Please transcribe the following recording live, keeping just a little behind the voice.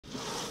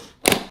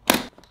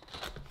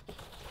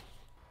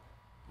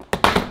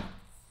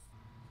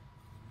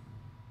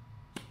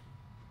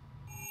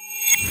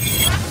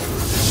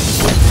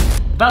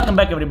Welcome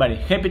back everybody,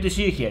 happy to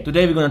see you here.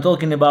 Today we're gonna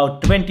talking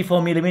about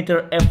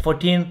 24mm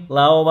f14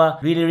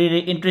 Laowa,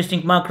 really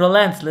interesting macro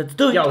lens. Let's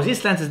do it. Yo,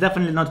 this lens is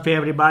definitely not for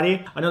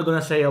everybody. I'm not gonna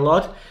say a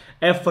lot.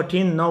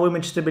 F14, no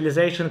image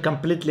stabilization,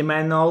 completely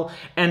manual,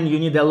 and you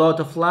need a lot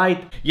of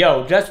light.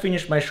 Yo, just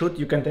finished my shoot,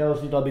 you can tell it's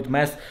a little bit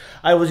mess.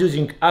 I was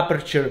using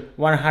aperture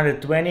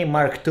 120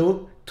 Mark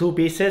II, 2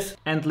 pieces,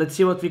 and let's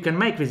see what we can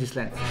make with this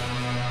lens.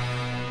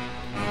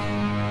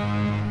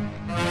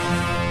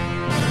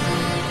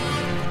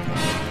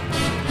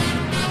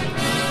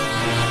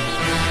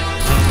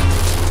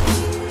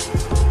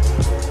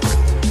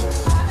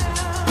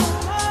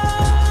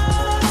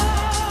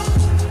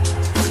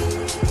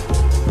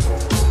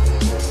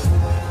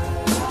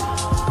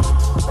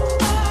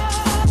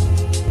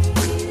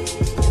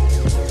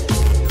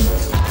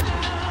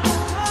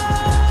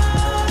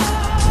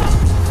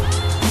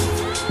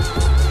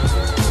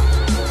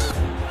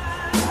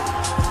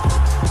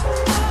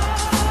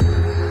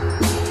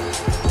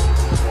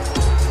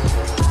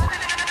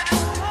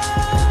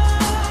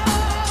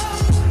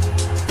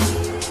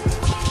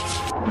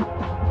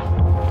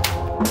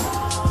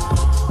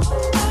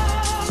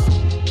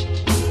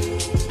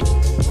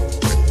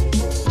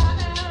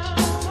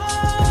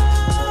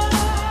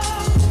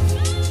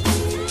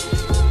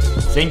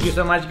 Thank you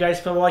so much guys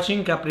for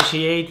watching,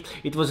 appreciate.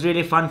 It was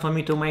really fun for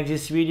me to make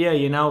this video,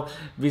 you know,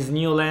 with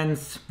new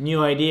lens,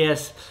 new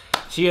ideas.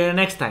 See you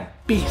next time.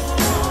 Peace.